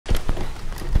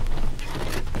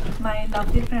My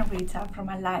lovely friend Rita from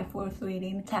A Life Worth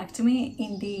Reading tagged me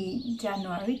in the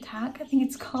January tag, I think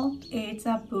it's called. It's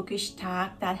a bookish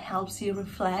tag that helps you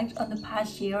reflect on the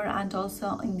past year and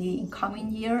also in the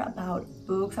incoming year about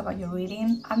books, about your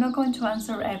reading. I'm not going to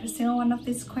answer every single one of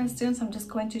these questions. I'm just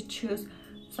going to choose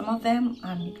some of them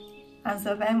and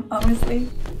answer them honestly.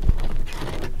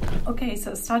 Okay,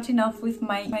 so starting off with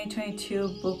my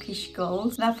 2022 bookish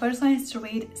goals. The first one is to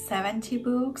read 70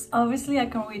 books. Obviously, I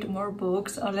can read more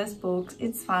books or less books.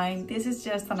 It's fine. This is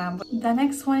just a number. The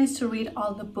next one is to read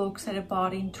all the books that I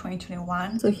bought in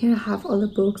 2021. So here I have all the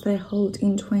books that I hold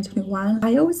in 2021.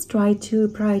 I always try to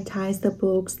prioritize the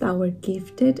books that were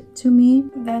gifted to me.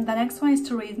 Then the next one is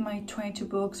to read my 22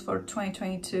 books for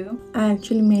 2022. I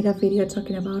actually made a video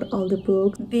talking about all the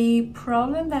books. The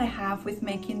problem that I have with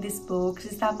making these books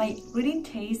is that my reading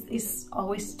taste is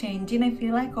always changing, I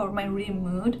feel like, or my reading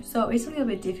mood, so it's a little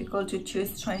bit difficult to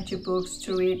choose 22 books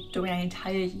to read during an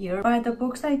entire year. But the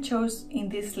books I chose in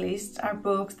this list are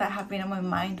books that have been on my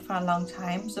mind for a long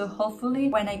time, so hopefully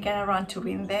when I get around to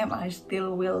reading them, I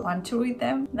still will want to read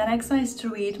them. The next one is to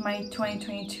read my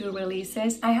 2022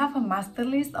 releases. I have a master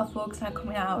list of books that are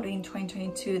coming out in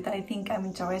 2022 that I think I'm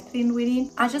interested in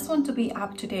reading. I just want to be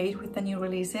up to date with the new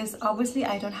releases. Obviously,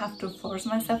 I don't have to force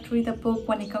myself to read a book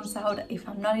when it comes out if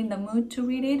I'm not in the mood to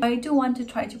read it. But I do want to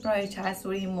try to prioritize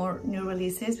reading more new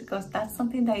releases because that's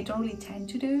something that I don't really tend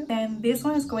to do. Then this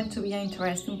one is going to be an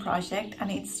interesting project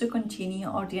and it's to continue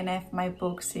or DNF my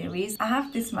book series. I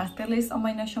have this master list on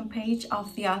my Notion page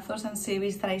of the authors and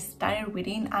series that I started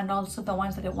reading and also the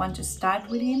ones that I want to start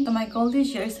reading. So my goal this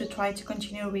year is to try to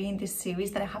continue reading this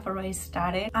series that I have already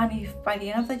started, and if by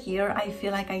the end of the year I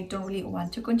feel like I don't really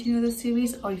want to continue the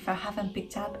series, or if I haven't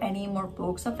picked up any more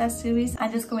books of that series,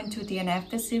 I'm just going to DNF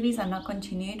the series and not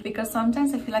continue it, because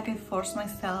sometimes I feel like I force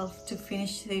myself to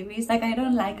finish series. Like, I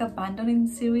don't like abandoning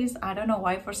series. I don't know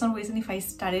why. For some reason, if I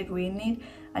started reading it,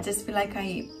 I just feel like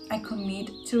I commit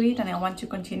to it and I want to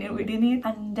continue reading it,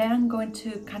 and then I'm going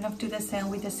to kind of do the same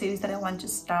with the series that I want to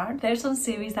start. There's some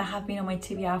series that have been on my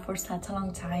TBR for such a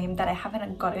long time that I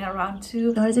haven't gotten around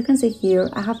to. So as you can see here,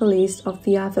 I have a list of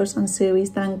the authors and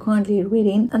series that I'm currently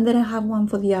reading, and then I have one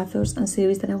for the authors and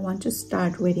series that I want to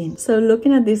start reading. So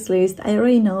looking at this list, I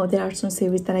already know there are some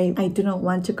series that I do not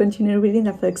want to continue reading.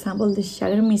 That, for example, the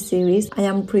Shatter Me series, I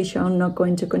am pretty sure I'm not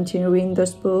going to continue reading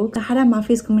those books. Tahara Mafi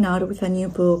is coming out with a new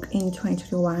book in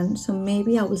 2021, so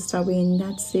maybe I will start reading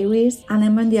that series. And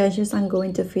I'm on the edges. I'm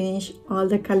going to finish all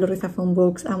the Calorifafon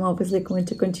books. I'm obviously going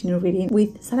to continue reading.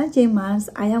 With Sarah J.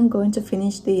 Maas, I am going to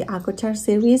finish the Akochar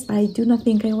series. I do not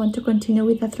think I want to continue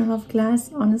with the Throne of Glass.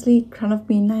 Honestly, Crown of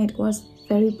Midnight was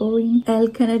very boring. Elle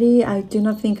Kennedy, I do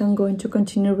not think I'm going to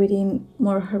continue reading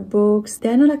more of her books.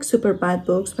 They're not like super bad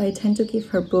books, but I tend to give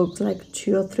her books like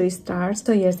 2 or 3 stars.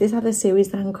 So yes, these are the series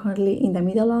that I'm currently in the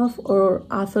middle of, or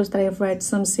authors that I've read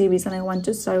some series and I want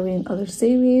to start reading other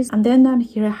series. And then down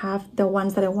here I have the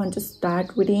ones that I want to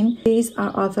start reading. These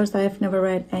are authors that I've never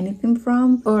read anything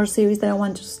from, or series that I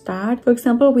want to start. For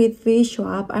example, with V.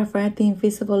 Schwab, I've read The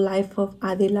Invisible Life of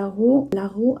Adagio.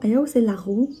 I always say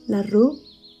LaRue.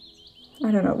 I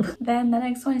don't know. Then the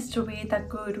next one is to read the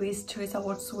Goodreads Choice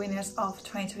Awards winners of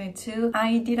 2022.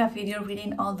 I did a video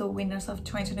reading all the winners of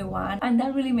 2021, and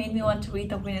that really made me want to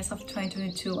read the winners of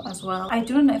 2022 as well. I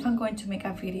don't know if I'm going to make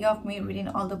a video of me reading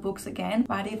all the books again,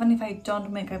 but even if I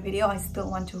don't make a video, I still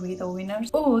want to read the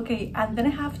winners. Oh, okay. And then I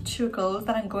have 2 goals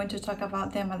that I'm going to talk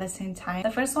about them at the same time.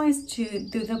 The first one is to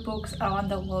do the Books Around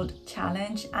the World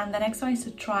challenge, and the next one is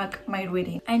to track my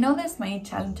reading. I know there's many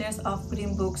challenges of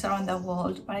reading books around the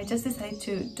world, but I just decided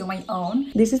to do my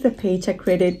own. This is the page I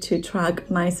created to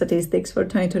track my statistics for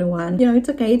 2021. You know, it's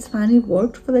okay, it's fine, it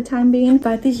worked for the time being,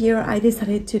 but this year I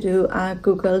decided to do a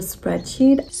Google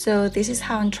spreadsheet. So this is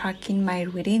how I'm tracking my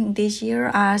reading this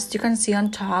year. As you can see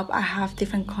on top, I have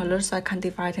different colors so I can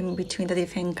divide them between the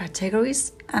different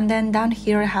categories. And then down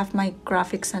here I have my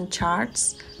graphics and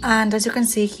charts. And as you can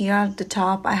see here at the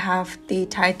top, I have the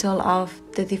title of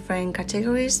the different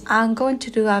categories. I'm going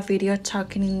to do a video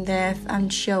talking in depth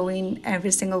and showing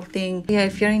every single thing. Yeah,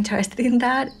 if you're interested in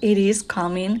that, it is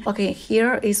coming. Okay,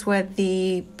 here is where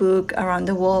the Book Around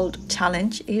the World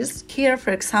challenge is. Here,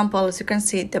 for example, as you can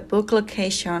see, the book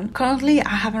location. Currently, I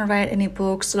haven't read any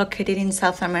books located in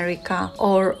South America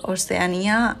or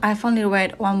Oceania. I've only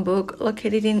read one book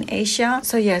located in Asia.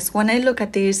 So yes, when I look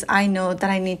at this, I know that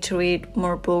I need to read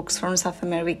more books from South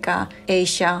America,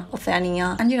 Asia,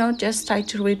 Oceania, and just try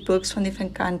to read books from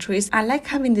different countries. I like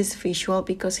having this visual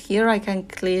because here I can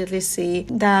clearly see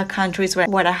the countries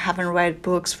where I haven't read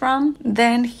books from.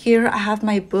 Then here I have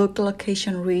my book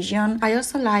location region. I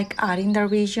also like adding the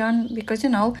region because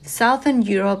Southern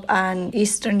Europe and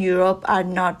Eastern Europe are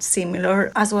not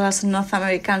similar, as well as North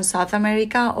America and South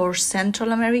America, or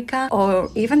Central America, or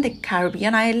even the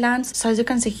Caribbean islands. So as you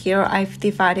can see here, I've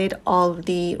divided all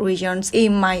the regions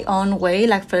in my own way.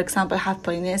 Like for example, I have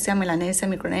Polynesia, Melanesia,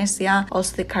 Micronesia,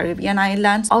 also the Caribbean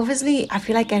islands. Obviously, I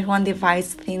feel like everyone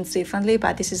divides things differently,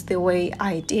 but this is the way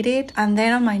I did it. And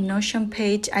then on my Notion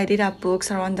page, I did a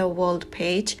books around the world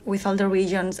page with all the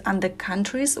regions and the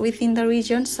countries within the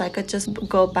region, so I could just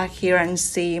go back here and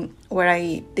see where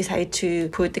I decided to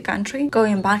put the country.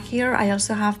 Going back here, I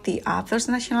also have the author's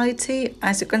nationality.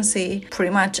 As you can see,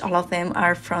 pretty much all of them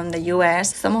are from the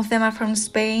US. Some of them are from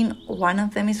Spain. One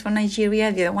of them is from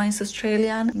Nigeria. The other one is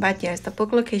Australian. But yes, the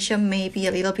book location may be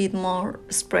a little bit more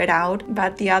spread out,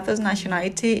 but the author's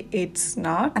nationality, it's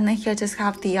not. And then here I just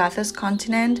have the author's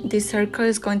continent. This circle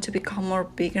is going to become more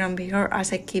bigger and bigger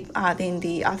as I keep adding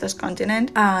the author's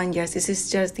continent. And yes, this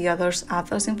is just the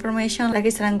author's information. Like I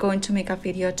said, I'm going to make a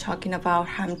video talking about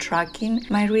how I'm tracking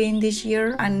my reading this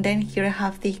year. And then here I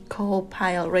have the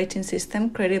co-pile rating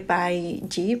system created by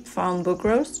Jeep from Book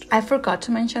Roast. I forgot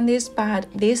to mention this, but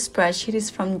this spreadsheet is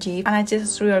from Jeep, and I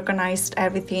just reorganized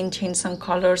everything, changed some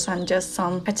colors and just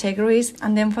some categories.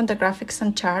 And then from the graphics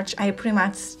and charts, I pretty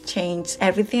much changed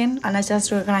everything, and I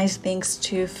just reorganized things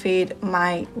to fit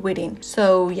my reading.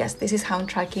 So yes, this is how I'm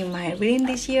tracking my reading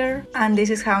this year, and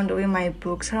this is how I'm doing my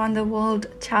books around the world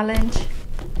challenge.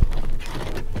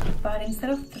 But instead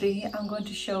of 3, I'm going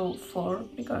to show 4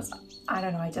 because I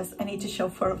don't know, I need to show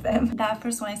 4 of them. The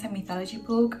first one is a mythology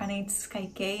book, and it's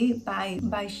Kaikeyi by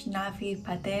Vaishnavi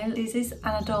Patel. This is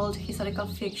an adult historical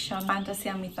fiction, fantasy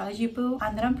and mythology book,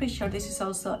 and then I'm pretty sure this is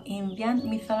also Indian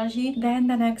mythology. Then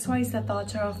the next one is The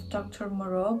Daughter of Dr.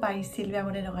 Moreau by Silvia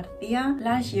Moreno-Garcia.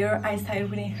 Last year I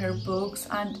started reading her books,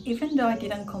 and even though I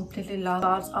didn't completely love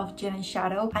Gods of Jen and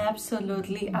Shadow, I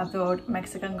absolutely adored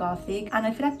Mexican Gothic, and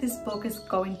I feel like this book is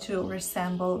going to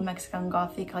resemble Mexican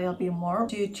Gothic a little bit more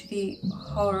due to the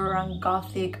horror and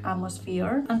Gothic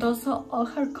atmosphere, and also all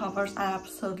her covers are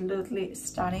absolutely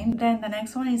stunning. Then the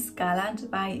next one is Gallant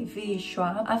by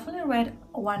Schwab. I've only read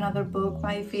one other book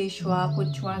by Schwab,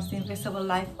 which was The Invisible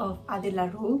Life of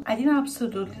Adagio. I didn't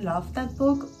absolutely love that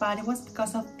book, but it was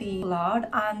because of the plot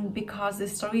and because the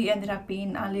story ended up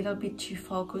being a little bit too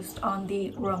focused on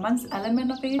the romance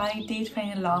element of it. But I did fall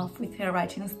in love with her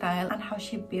writing style and how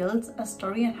she builds a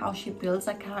story and how she builds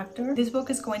a character. This book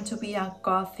is going to be a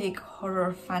Gothic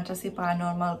horror fantasy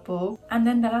paranormal book. And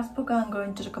then the last book I'm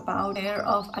going to talk about, Clare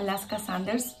of Alaska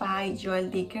Sanders by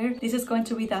Joël. This is going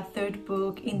to be the 3rd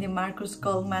book in the Marcus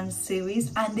Goldman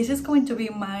series, and this is going to be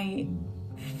my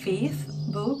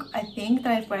 5th book, I think,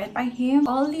 that I've read by him.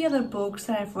 All the other books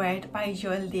that I've read by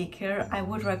Joël, I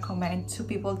would recommend to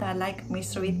people that like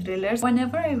mystery thrillers.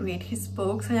 Whenever I read his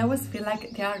books, I always feel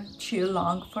like they are too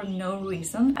long for no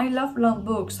reason. I love long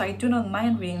books, so I do not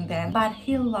mind reading them, but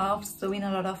he loves doing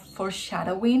a lot of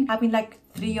foreshadowing, having like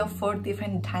 3 or 4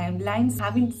 different timelines,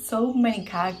 having so many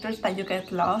characters that you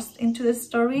get lost into the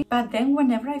story. But then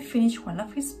whenever I finish one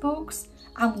of his books,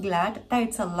 I'm glad that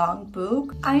it's a long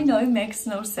book. I know it makes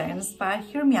no sense, but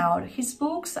hear me out. His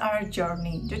books are a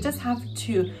journey. You just have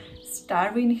to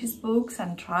start reading his books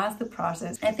and trust the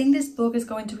process. I think this book is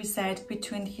going to be set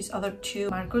between his other 2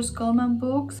 Marcus Goldman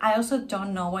books. I also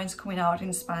don't know when it's coming out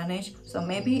in Spanish, so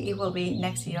maybe it will be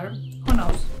next year. Who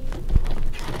knows?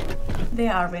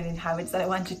 There are reading habits that I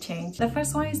want to change. The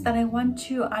first one is that I want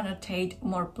to annotate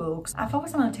more books. I've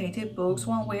always annotated books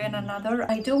one way or another.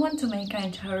 I do want to make an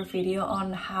entire video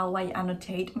on how I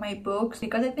annotate my books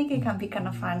because I think it can be kind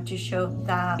of fun to show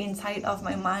the inside of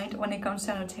my mind when it comes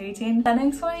to annotating. The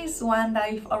next one is one that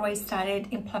I've already started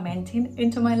implementing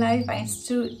into my life, and it's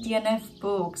to DNF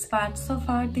books. But so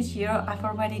far this year, I've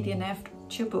already DNF'd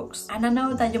 2 books. And I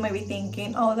know that you may be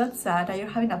thinking, oh, that's sad, are you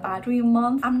having a bad reading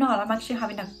month? I'm not. I'm actually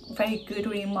having a very good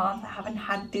reading month. I haven't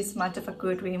had this much of a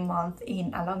good reading month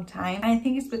in a long time. And I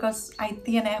think it's because I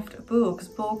DNF'd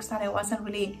books that I wasn't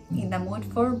really in the mood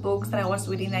for, books that I was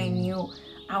reading I knew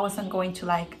I wasn't going to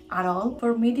like at all.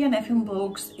 For me, DNF in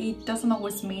books, it doesn't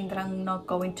always mean that I'm not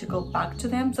going to go back to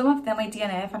them. Some of them I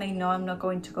DNF and I know I'm not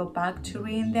going to go back to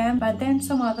reading them, but then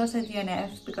some others I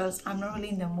DNF because I'm not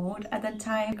really in the mood at that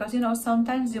time. Because, you know,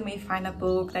 sometimes you may find a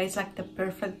book that is like the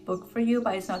perfect book for you,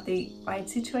 but it's not the right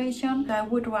situation. So I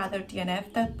would rather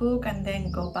DNF that book and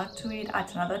then go back to it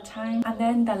at another time. And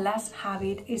then the last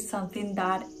habit is something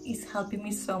that is helping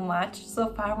me so much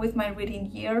so far with my reading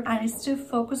year, and it's to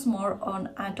focus more on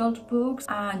adult books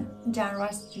and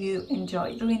genres you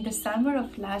enjoy. During the summer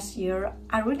of last year,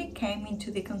 I really came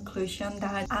into the conclusion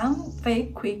that I'm very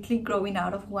quickly growing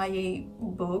out of YA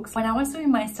books. When I was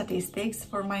doing my statistics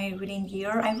for my reading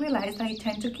year, I realized that I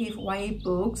tend to give YA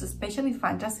books, especially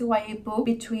fantasy YA books,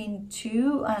 between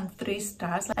 2 and 3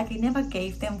 stars. Like I never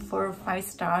gave them 4 or 5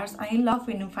 stars. I love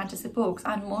reading fantasy books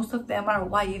and most of them are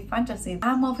YA fantasy.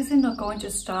 I'm obviously not going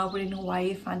to stop reading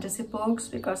YA fantasy books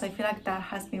because I feel like that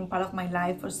has been part of my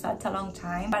life for such a long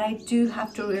time, but I do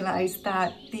have to realize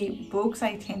that the books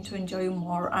I tend to enjoy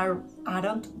more are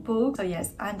adult books. So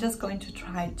yes, I'm just going to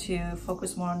try to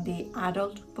focus more on the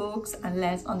adult books and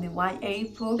less on the YA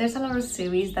books. There's a lot of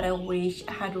series that I wish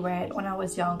I had read when I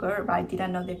was younger, but I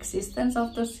didn't know the existence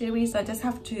of those series, so I just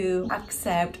have to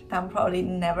accept that I'm probably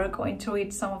never going to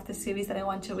read some of the series that I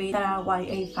want to read that are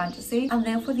YA fantasy. And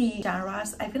then for the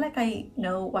genres, I feel like I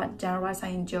know what genres I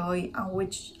enjoy and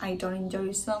which I don't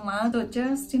enjoy so much, so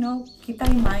just, you know, keep that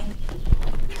in mind.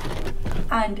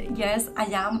 And yes,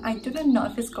 I didn't know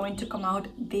if it's going to come out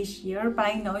this year, but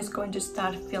I know it's going to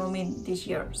start filming this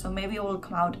year, so maybe it will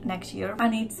come out next year.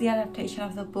 And it's the adaptation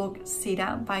of the book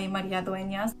Sira by Maria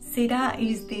Dueñas. Sira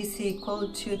is the sequel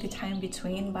to The Time in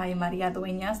Between by Maria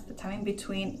Dueñas. The Time in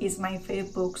Between is my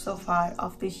favorite book so far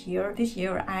of this year. This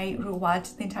year I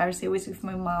rewatched the entire series with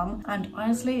my mom, and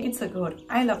honestly it's so good.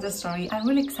 I love the story. I'm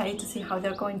really excited to see how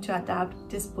they're going to adapt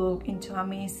this book into a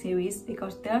mini series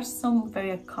because there are some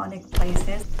very iconic places.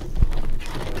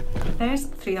 There's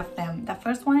 3 of them. The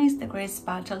first one is the greatest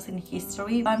battles in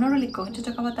history. I'm not really going to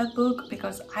talk about that book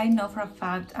because I know for a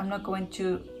fact I'm not going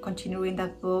to continue reading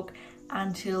that book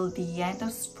until the end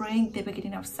of spring, the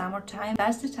beginning of summertime.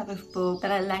 That's the type of book that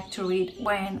I like to read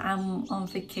when I'm on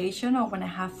vacation or when I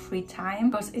have free time,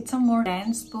 because it's a more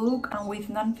dense book. And with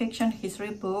non-fiction history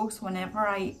books, whenever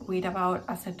I read about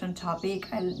a certain topic,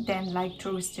 I then like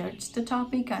to research the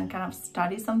topic and kind of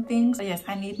study some things. So yes,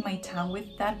 I need my time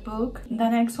with that book. The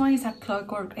next one is A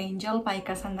Clockwork Angel by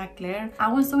Cassandra Clare.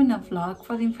 I was doing a vlog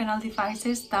for the Infernal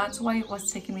Devices. That's why it was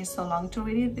taking me so long to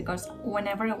read it, because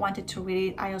whenever I wanted to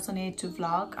read it, I also needed to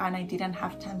vlog and I didn't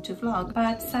have time to vlog.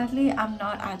 But sadly, I'm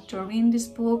not adoring this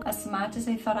book as much as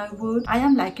I thought I would. I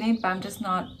am liking it, but I'm just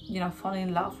not, you know, falling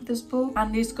in love with this book.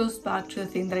 And this goes back to the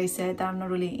thing that I said, that I'm not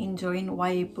really enjoying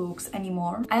YA books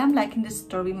anymore. I am liking the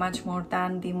story much more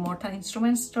than the Mortal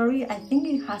Instruments story. I think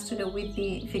it has to do with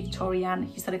the Victorian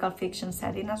historical fiction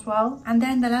setting as well. And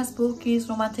then the last book is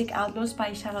Romantic Outlaws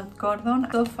by Charlotte Gordon.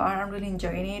 So far, I'm really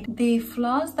enjoying it. The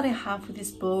flaws that I have with this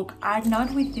book are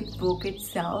not with the book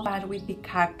itself, but with the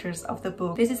characters of the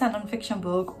book. This is a non-fiction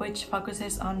book which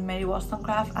focuses on Mary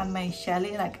Wollstonecraft and Mary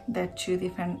Shelley, like their 2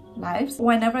 different lives.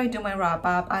 Whenever I do my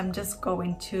wrap-up, I'm just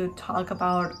going to talk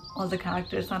about all the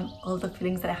characters and all the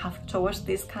feelings that I have towards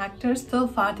these characters. So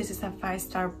far, this is a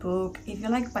 5-star book. If you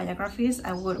like biographies,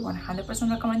 I would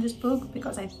 100% recommend this book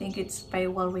because I think it's very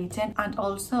well written, and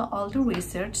also all the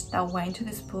research that went into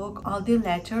this book, all the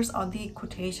letters, all the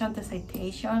quotations, the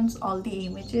citations, all the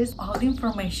images, all the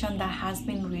information that has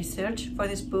been researched for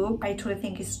this book, I truly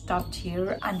think is top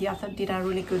tier, and the author did a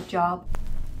really good job.